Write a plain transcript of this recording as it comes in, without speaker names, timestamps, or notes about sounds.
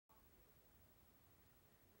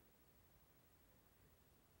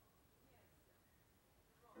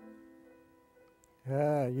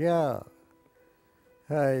Yeah.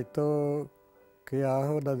 Kaya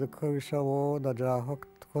ho da dukushawo da jahok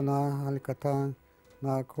kona halikatan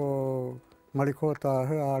na ko marikota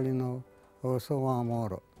he alino o so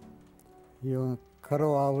amoro. Yo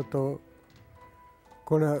karo auto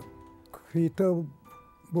kora hito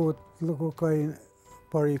bot loko kai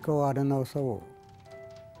pariko adano so.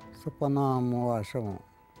 Sapanamo asamo.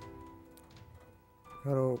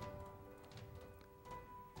 Karo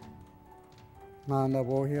nanda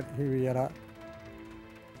bo hiviera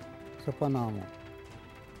sapanamo.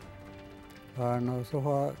 Ano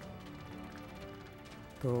soha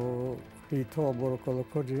to hito borokolo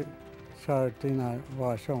koji sartina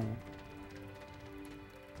washon.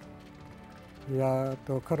 Ya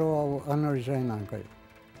to karo anarjainan kai.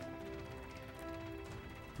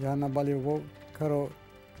 Ya na baliwo karo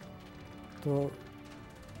to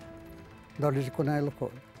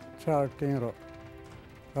darijkonelko sartinro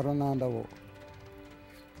karo nanda wo.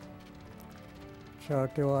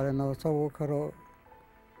 Sartiware no sawo karo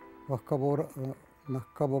Wakapoa,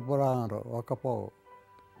 Wakapoa.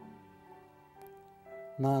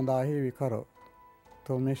 Nanda hivi karo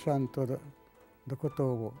to mission to the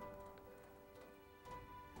Kotobo.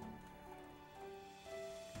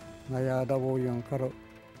 Naya dabo yung karo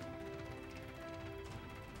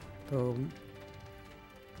to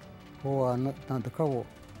hoa na the kawo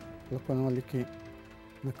Lokono liki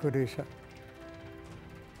na kurisha.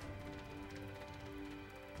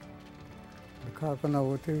 The kakana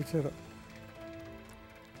wo teacher.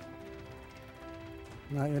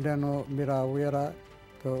 Na edano mirawira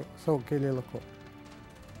to so kililoko.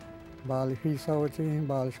 Bali hisa ochi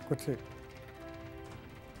bali shkuchi.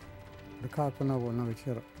 The kakana wo no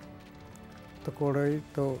vichero. To korei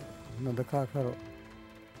to no the kakaro.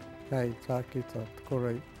 Yai chaki to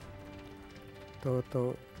korei.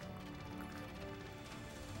 To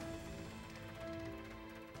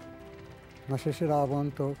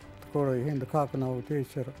nashishirabon to korei hin the kakana wo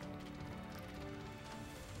teacher.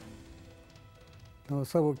 No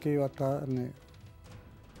sabuki wata ne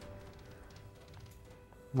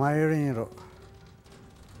mairin ro.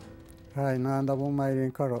 Hai nanda bo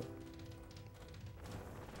mairin karo.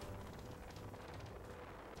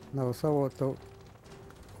 No sabo to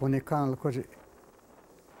unikan koji.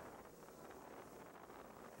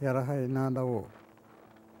 Yara hai nanda bo.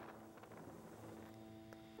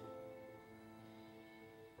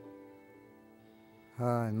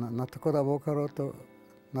 Hai natakora bo karo to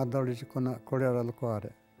nadaliji kona koreara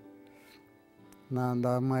lukoare.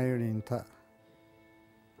 Nanda mairin ta.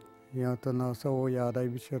 Yoto no so yada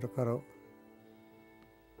ibichiro karo.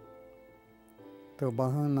 To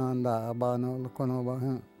bahun nanda abano Lokono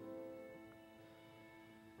bahun.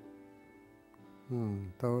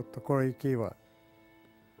 To korei kiwa.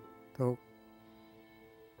 To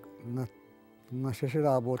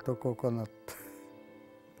nashishirabo to coconut.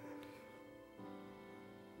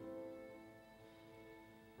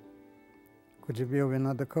 Kujibio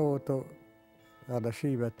venada kao to ada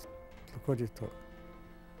shibet to kojito.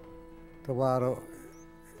 To varo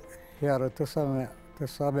hiaro to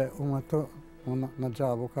sabe umato na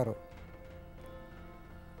jabo karo.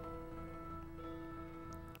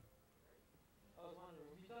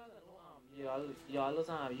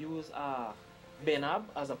 Y'all use Benab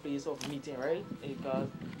as a place of meeting, right? Because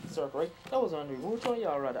circle, right? I was wondering, which one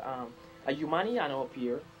y'all rather a Humaniana up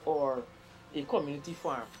here or a community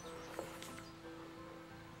farm?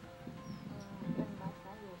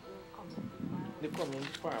 The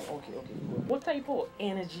community farm. Okay, cool. What type of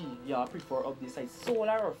energy y'all prefer up this side?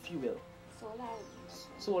 Solar or fuel? Solar.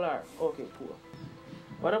 Solar. Okay, cool.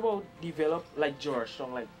 What about develop like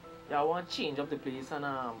Georgetown? Like y'all want to change up the place and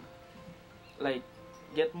like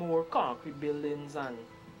get more concrete buildings and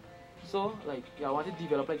so like y'all want to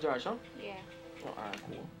develop like Georgetown? Yeah. Oh, alright,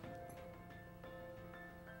 cool.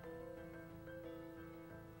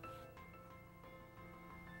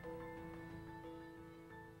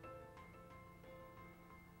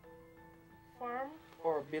 Farm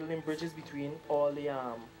or building bridges between all the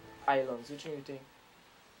islands? Which one you think?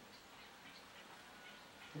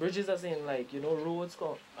 Bridges as in like, you know, roads,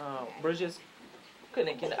 bridges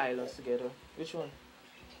connecting the islands together. Which one?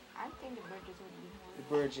 I think the bridges would be more. The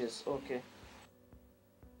bridges, okay.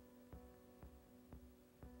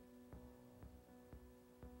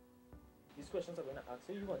 These questions I'm going to ask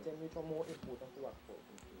you, you're going to tell me which one more important to work for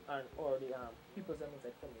and or the people's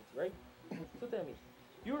inside community, right? So tell me,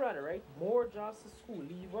 you rather, right, more jobs to school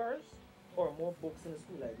leavers or more books in the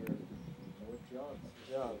school library? More jobs.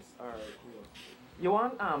 Jobs, alright, cool. You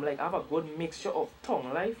want like have a good mixture of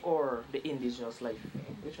town life or the indigenous life?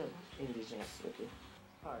 Which one? Indigenous, okay.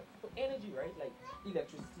 Alright. So energy, right? Like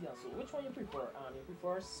electricity and so. Which one you prefer? You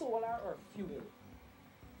prefer solar or fuel?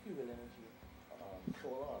 Fuel energy.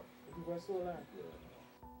 Solar. You prefer solar?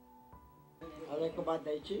 I like about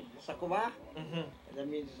Daichi, Sakuba. Mm-hmm. That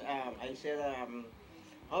means I said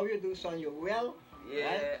how you do son you well.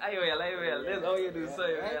 Yeah, Right? I will. That's all you do, so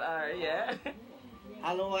you will. Alright, yeah.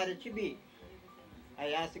 Hello, where did you be?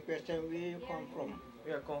 I asked the question where you come from.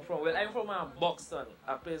 Where you come from? Well, I'm from Buxton,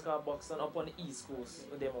 a place called Buxton up on the east coast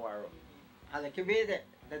of Warrau. Halakibede,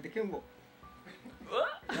 that the Kimbo.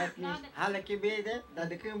 What? That means Halakibede, that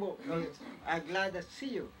the Kimbo. I'm glad to see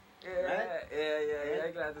you. Yeah, yeah,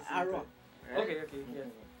 I'm glad to see you. Arrow. Too. Okay, yeah.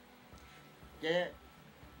 Yeah.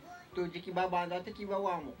 To Jikibaba and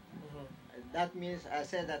Kibawamu. That means I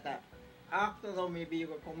said that after that maybe you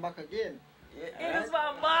will come back again. Yeah, it is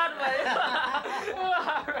my bad, man.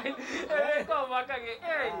 Alright. Hey, come back again.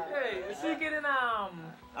 Hey. Speaking in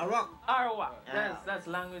Arawak. Arawak. Yeah. That's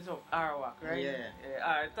language of Arawak, right? Yeah.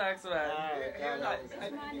 Alright, thanks, man. I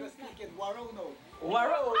think you speak in Warrau now.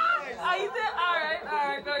 Warrau. Ah, you did?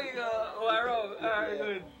 Alright, there you go. Warrau. Alright,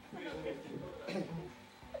 good.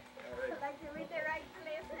 Like you're in the right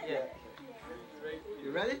place. Yeah.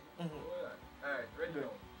 You ready? Alright, ready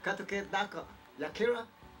now. Katuke Daka. Yakira?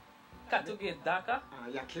 Katuge Daka.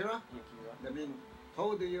 Yakira? I mean,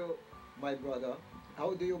 how do you, my brother,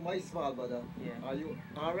 how do you, my small brother? Yeah. Are you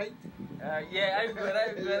alright? Yeah, I'm good,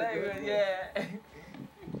 yeah.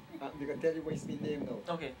 I'm gonna tell you my speed name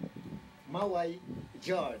now. Okay. Mawai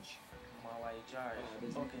George. Mawai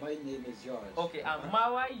George. Okay. My name is George. Okay, and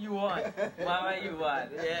Mawai you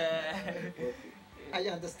want. Yeah. I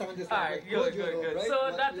understand this. Alright, good. Right? So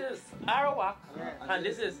But that you- is Arawak, Yeah, and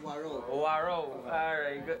this is Warrau. Warrau.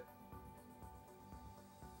 Alright, good.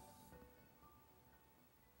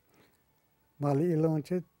 Mali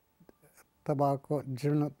ilonche tabako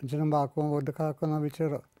jinambako vodka na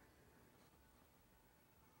vichero.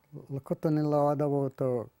 Lakotoni lawada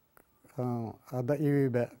voto ada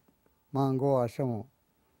iwibe mango ashamo.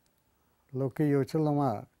 Loki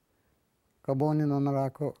yochulama kaboni no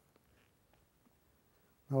narako.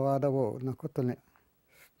 Nawada vo nakotoni.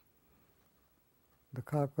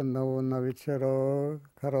 Dakako na vichero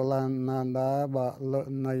Caroline nanda ba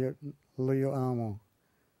na luyo amo.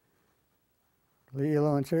 Li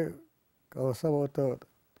ilonche osavoto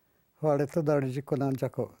hareta darji konan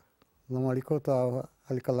jako. Lamariko to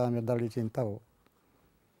alikalame darji intao.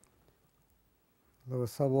 Lo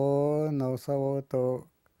savo no savo to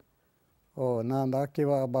o nanda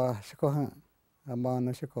kiwa ba shikohan aba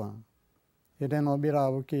no shikohan. Ire no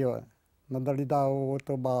biravu kiwa nadali dao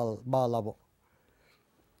to balabo.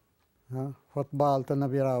 Football to na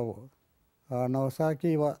biravu. No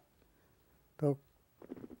saki wa to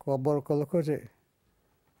ko borko lokoje.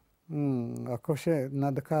 Akoshe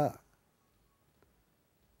nadaka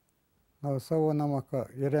no sawo namaka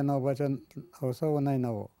ire no bajan no sawo nai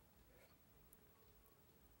nawo.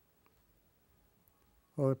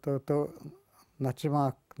 O to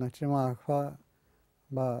nachimak fa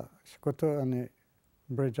ba shikoto ani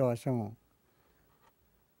bridge ashamo.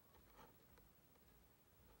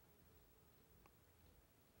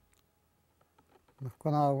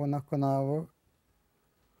 Nakonawo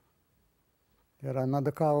Era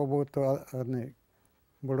nadakawo buto ani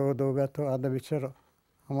burodo beto ada bichero.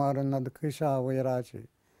 Hamaran nadakisha wo yarachi.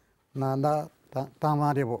 Nanda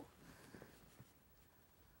tamaribo.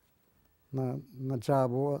 Na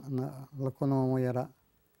jabo na Lokono mo yara.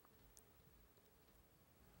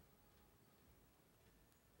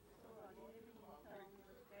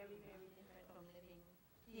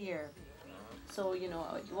 Here. So,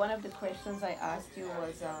 one of the questions I asked you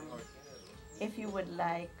was if you would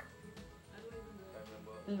like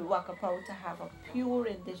Wakapoa to have a pure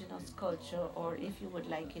indigenous culture or if you would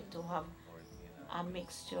like it to have a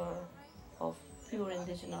mixture of pure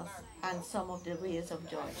indigenous and some of the ways of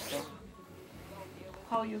Georgetown.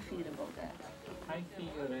 How you feel about that? I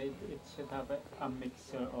feel right, it should have a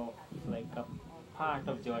mixture of like a part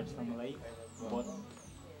of Georgetown life, but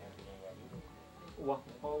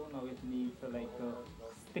Wakapoa now it needs to like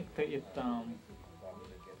stick to its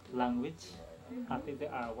language, after the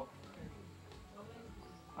Arawak,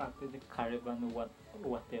 after the Caribbean,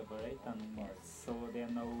 whatever, right? And so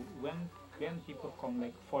then now when people come,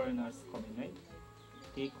 like foreigners coming, right,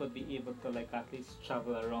 they could be able to like at least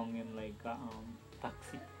travel around in like a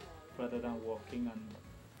taxi rather than walking, and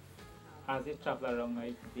as they travel around,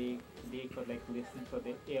 right, they could like listen to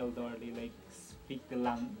the elderly like speak the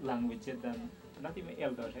languages, and not even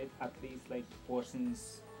elders, right, at least like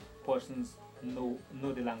persons know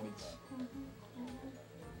the language.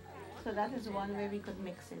 So that is one way we could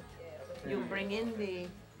mix it. You bring in the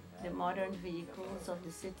the modern vehicles of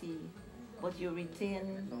the city, but you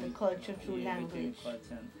retain the culture through Yeah, like the language.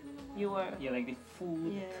 culture. You were, Yeah, like the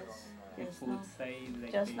food, yes, the yes, food no. side,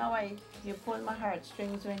 like Just the, now you pull my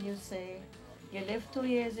heartstrings when you say you live 2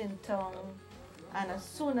 years in town and as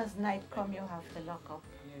soon as night come you have to lock up.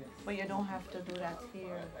 yes. But you don't have to do that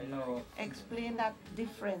here. No, Explain that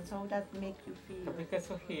difference, how that make you feel. because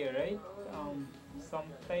of here, right?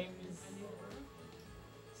 Sometimes,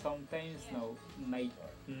 sometimes no night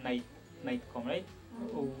night come, right?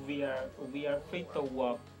 We are free to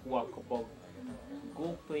walk about,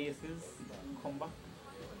 go places, come back,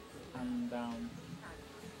 and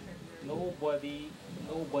nobody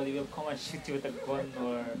will come and shoot you with a gun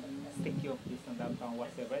or stick you up this and that and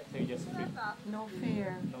whatever, right? So you just free, No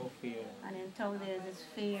fear. no fear. And in town there's this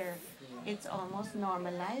fear. It's almost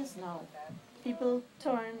normalized now. People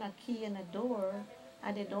turn a key in a door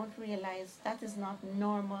and they don't realize that is not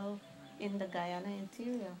normal in the Guyana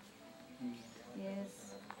interior. Yes.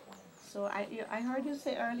 So I heard you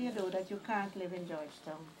say earlier though that you can't live in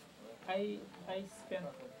Georgetown. I I spent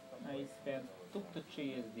I spent 2 to 3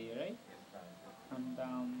 years there, right? And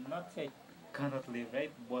not say I cannot live,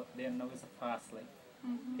 right? But then now it's a fast life.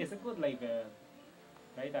 It's a good life,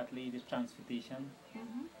 right? At least the transportation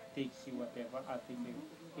takes you whatever. I think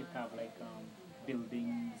it have like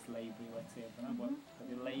buildings, library, whatever. But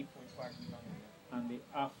the life and the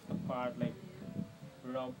after part like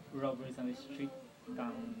robberies on the street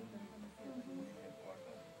and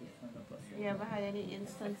this and that. You ever had any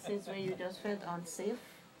instances where you just felt unsafe?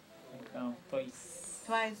 Like, twice.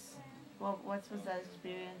 Twice. What was that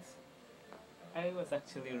experience? I was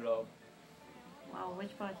actually robbed Wow,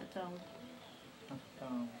 which part of town? at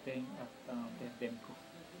them.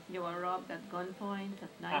 You were robbed at gunpoint,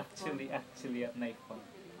 at knife point? Actually at knife point.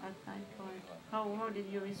 At knife point. How did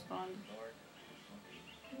you respond?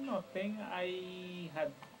 Nothing. I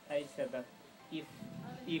said that if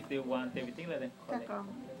they want everything, let them collect. Take 'em.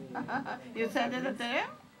 You said it to them?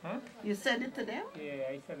 Huh? You said it to them? Yeah,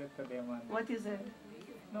 I said it to them. And What you said?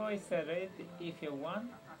 no, I said, right, if you want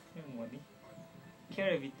your money,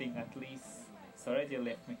 carry everything at least. So right, you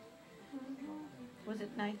left me. Was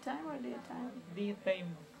it nighttime or daytime?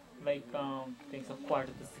 Daytime, like things a 5:45,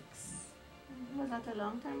 Was that a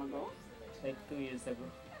long time ago? like 2 years ago.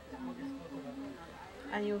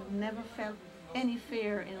 And you've never felt any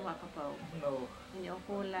fear in Wakapoa No, in your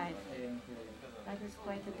whole life? I didn't feel it. That is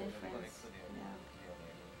quite a difference. Yeah.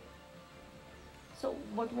 So,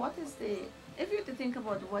 but what is if you had to think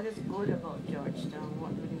about what is good about Georgetown,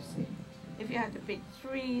 what would you say? If you had to pick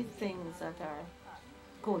 3 things that are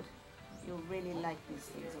good, you really like these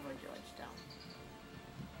things about Georgetown.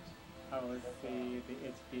 I would say the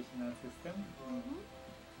educational system,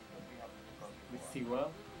 the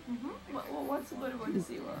seawall. What's good about the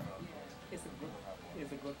SeaWorld? It's a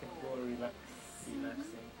good thing for relaxation.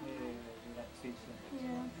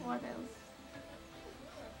 Yeah, what else?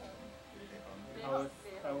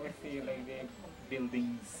 I would say like the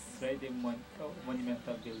buildings, right? The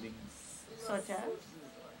monumental buildings. Such as?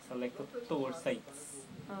 So like the tour sites,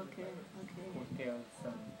 Okay. hotels,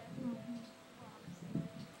 and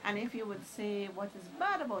And if you would say what is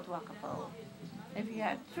bad about Wakapoa, if you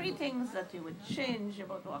had 3 things that you would change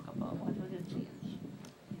about Wakapoa, what would you change?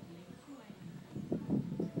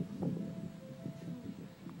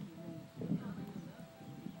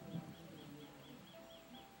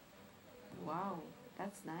 Wow,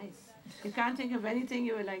 that's nice. You can't think of anything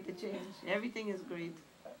you would like to change. Everything is great.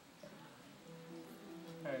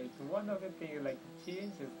 Alright, so one of the things I like to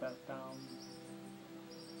change is that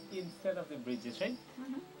instead of the bridges, right?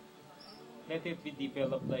 Let it be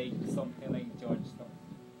developed like something like Georgetown,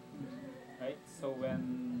 right? So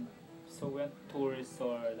when tourists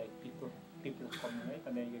or like people coming, right,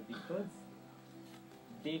 and then you have vehicles,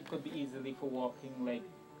 they could be easily for walking, like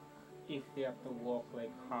if they have to walk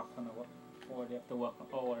like half an hour or they have to walk an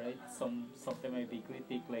hour, right? Sometimes my vehicle it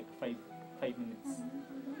take like five minutes,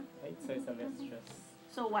 right? So it's a less stress.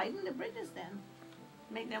 So widen the bridges then.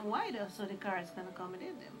 Make them wider so the cars can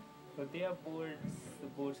accommodate them. So they have boards, the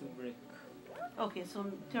boards will break. Okay, so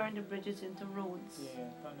turn the bridges into roads. Yeah,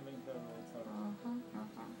 turn them into roads. Or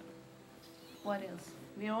What else?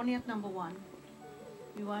 We're only at number 1.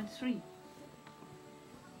 We want 3.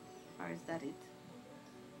 Or is that it?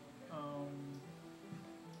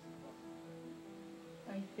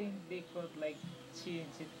 I think they could like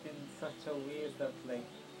change it in such a way that like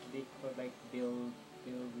they could like build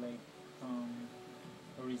like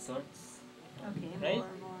resorts. Okay, Right?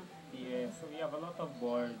 more. Yeah, so we have a lot of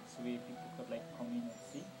boards where people could like come in and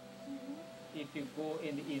see. If you go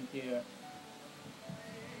in the interior,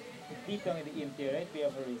 deep down in the interior, right, we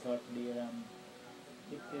have a resort there.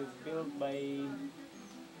 It is built by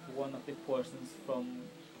one of the persons from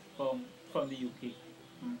the UK.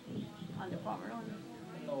 On the Pomeroy.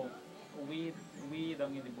 No, we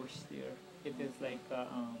down in the bush there. It is like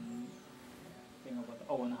thing about an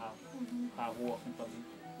hour and a half walking from it.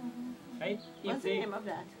 Right? What's the name of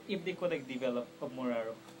that? If they could like develop a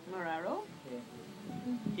Moraro, Moraro? yeah.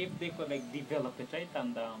 If they could like develop it, right,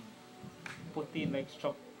 and put in like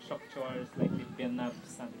structures like the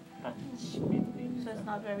benabs and the attachment things. So it's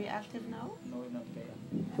not very active now? No, not there.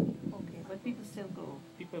 Okay, but people still go.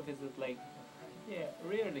 People visit like, yeah,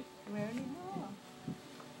 rarely. Rarely? No.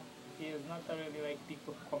 It's not really like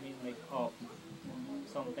people come in like often.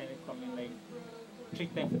 Sometimes they come in like 3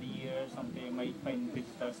 times a year. Sometimes you might find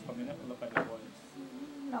visitors coming up to look at the walls.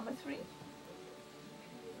 Number 3?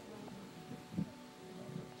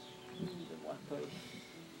 The waterway.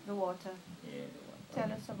 The water. Yeah, the water.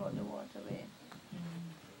 Tell us about the waterway.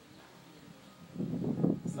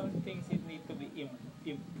 Some things it need to be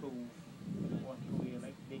improved. The waterway,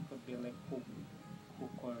 like they could be like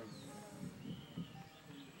hookers.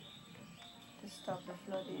 To stop the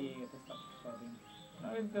flooding. Yeah, to stop the flooding.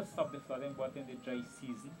 Not really to stop the flooding, but in the dry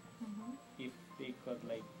season, if they could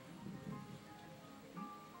like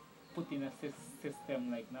put in a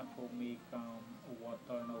system like not to make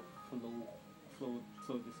water now flow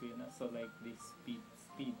this way, no? So like the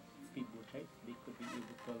speedboat, right? They could be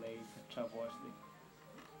able to like traverse the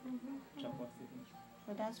thing.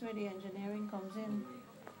 But that's where the engineering comes in.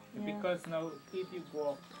 Yeah. Because now if you go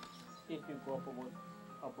up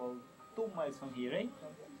about 2 miles from here, right?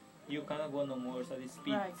 You cannot go no more. So the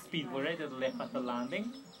speedboat right at the left at the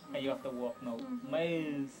landing, and you have to walk now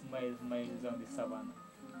miles on the savannah.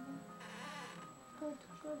 Good.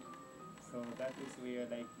 So that is where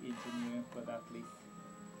like engineering could at least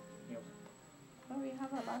help. Well, we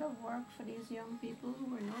have a lot of work for these young people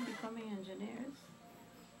who are now becoming engineers.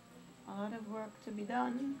 A lot of work to be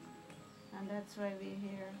done, and that's why we're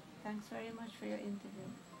here. Thanks very much for your interview.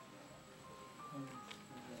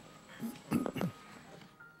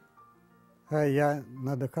 Ya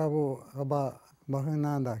nadakabu aba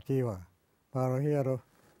bahinanda kiwa parohiero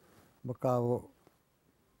bakabu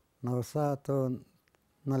nausato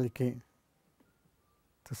naliki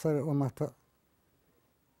tsare umata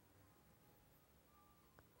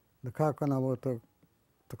dakakana boto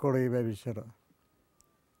tukori bebishara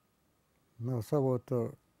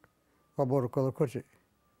nausaboto abor kolokochi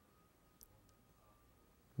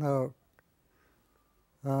now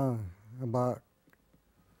about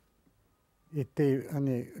iti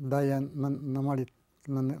ani dayan namali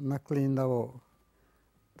naklinda wo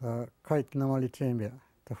ta kite namali chembia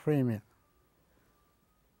ta frame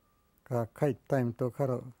ka kite time to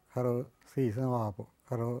karo season wapo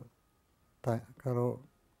karo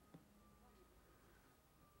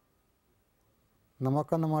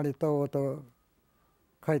namaka namali to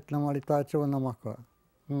kite namali ta cho namaka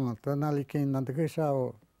ta nalikin nantakisha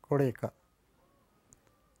wo koreka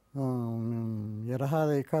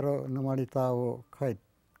yarahare karo namarita wo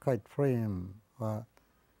kite frame wa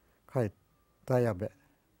kite tayabe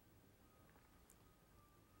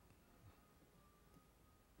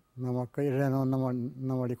namaka ireno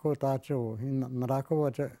namariko tacho narako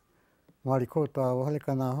wacha mariko ta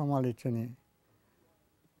walikana hamali chini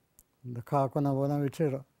dakako na bona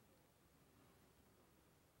vichira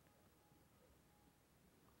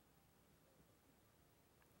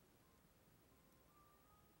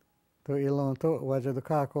to ilon to waje do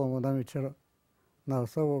kako mo dami chiro na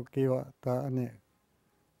so kiwa ta ane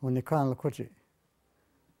unikan la kochi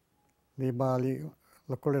li bali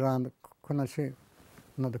la koleran konashi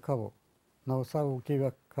na de kabo na so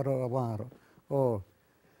kiwa karo abaro o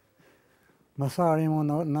masari mo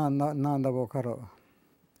na da bo karo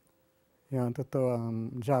yan to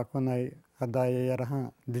ja konai adai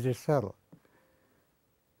yarha digital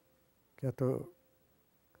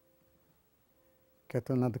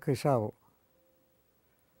keto nadkishavo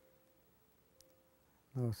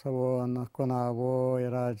savo nakonavo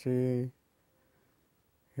iraji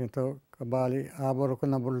ito kabali abor ko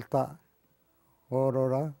nabulta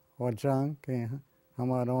aurora wajan ke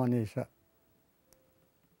हमारा Anisha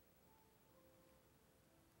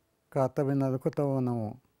kata binado ko to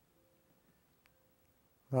no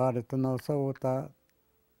are to no sauta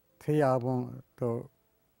thiabon to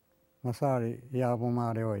masari yabo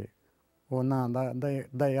mare oi ona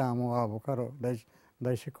da amo abo karo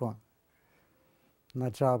da shiko na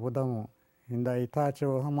chabu damo inda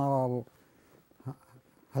itacho hamawo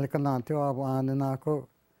halkana tio abo anna ko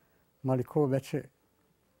maliko beche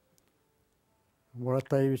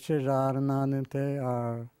बोलता विषय jar नानते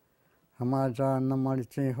और हमारा jar न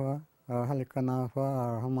मरिचे हुआ और हल्का ना हुआ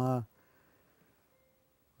और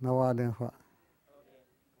nawaden fa.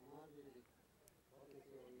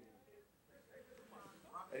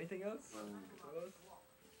 Anything else?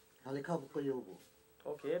 Okay,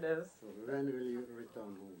 Okay, there's when will you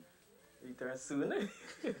return home? return soon.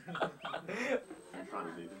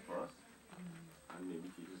 Translate it for us. And maybe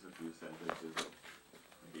teach us a few sentences of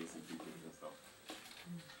basic greetings and stuff.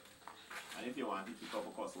 And if you want to keep up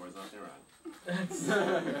a cuss words, nothing wrong.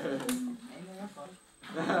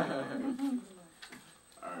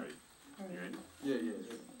 Alright. You ready? Yeah.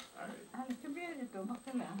 Alright.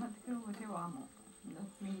 That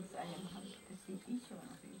means I am happy to see each one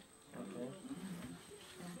of you. Okay.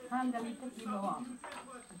 Handalita Kibawam.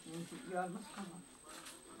 That means you are Muskama.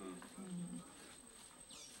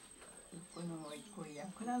 Kuya,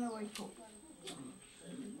 Kunana Waiko.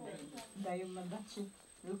 Dayumadachi,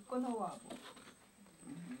 Lokono Wabo.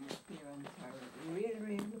 Parents are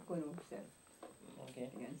really Lokono self. Okay.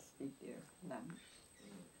 They can speak their language.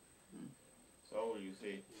 So you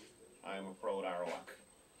say, I am a proud Arawak.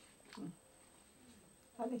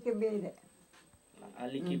 Halikebede.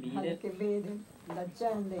 Alikibide. Halikebede.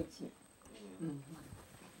 Lajandechi.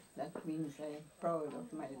 That means I am proud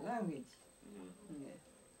of my language. Yes.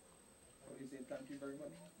 How do you say thank you very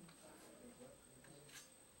much?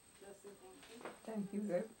 Thank you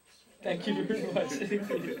very much. Thank you very much.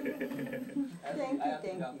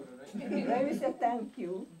 Thank you. Where is a thank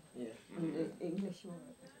you Yeah. in the English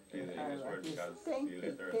word? In the English word, Yes. because Thank the you,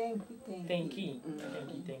 letter. thank you, thank you. Thank you.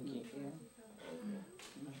 Mm. Thank you. Yeah.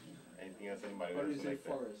 Anything else anybody How do wants you to say like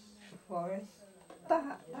that? forest? Forest.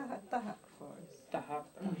 Taha, forest. Tahak.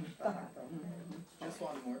 Taha. Just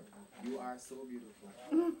one more. You are so beautiful.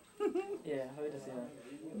 Yeah, how do you say that?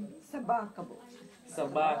 Sabakabo.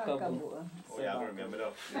 Sabakabu. Oh, yeah, I don't remember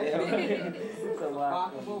that.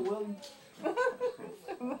 Sabakabu.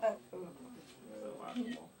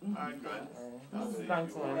 Alright, good. I'll see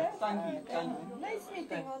Thanks, you. man. Thank you. Nice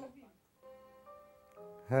meeting all of you.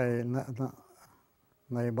 Hey,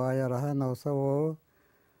 na ibaya raha na usawo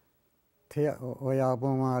te o ya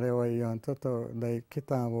bo mare o yon to dai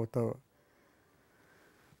kita bo to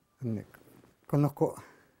ne konoko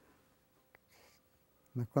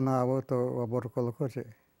na kona bo to wabor koloko che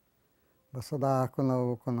basada kona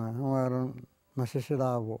bo kona hamar na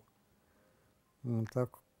shishida bo ta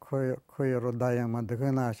koy ro daya ma de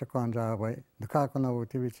na sha konja bai de ka kona bo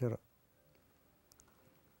ti bichira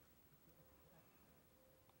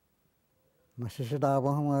na shishida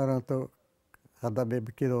bo hamar to ada be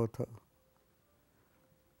bikiro to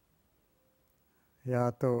या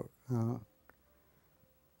तो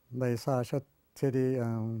दैसा तेरी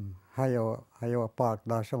हायो park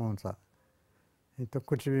दाशा होंसा ये तो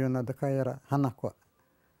कुछ भी ना दिखाया हना को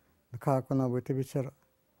दिखा को ना बुती बिचर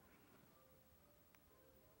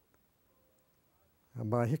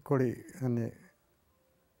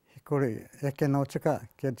हिकोड़ी एक नौचका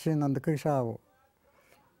केची नंद किशावो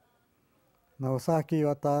नौसाकी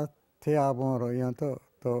वाता थे आबोरो यहाँ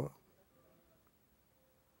तो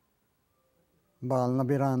Bal na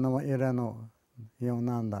birano irano yung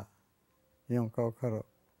nanda yung kaukaro.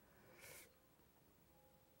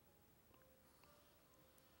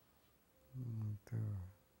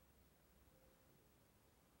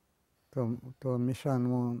 To mission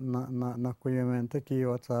mo na kuyamente ki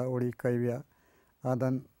wata uri kaibia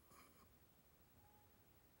adan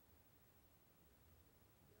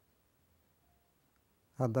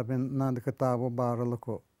adabin nand kitabo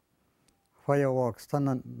baraloko. Fireworks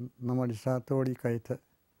tana namarisa tori kaita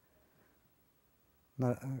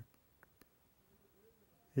na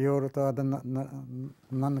yoru to ada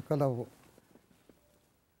nan kalavu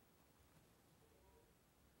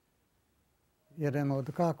yere no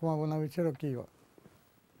duka kuma bona vichero kiwa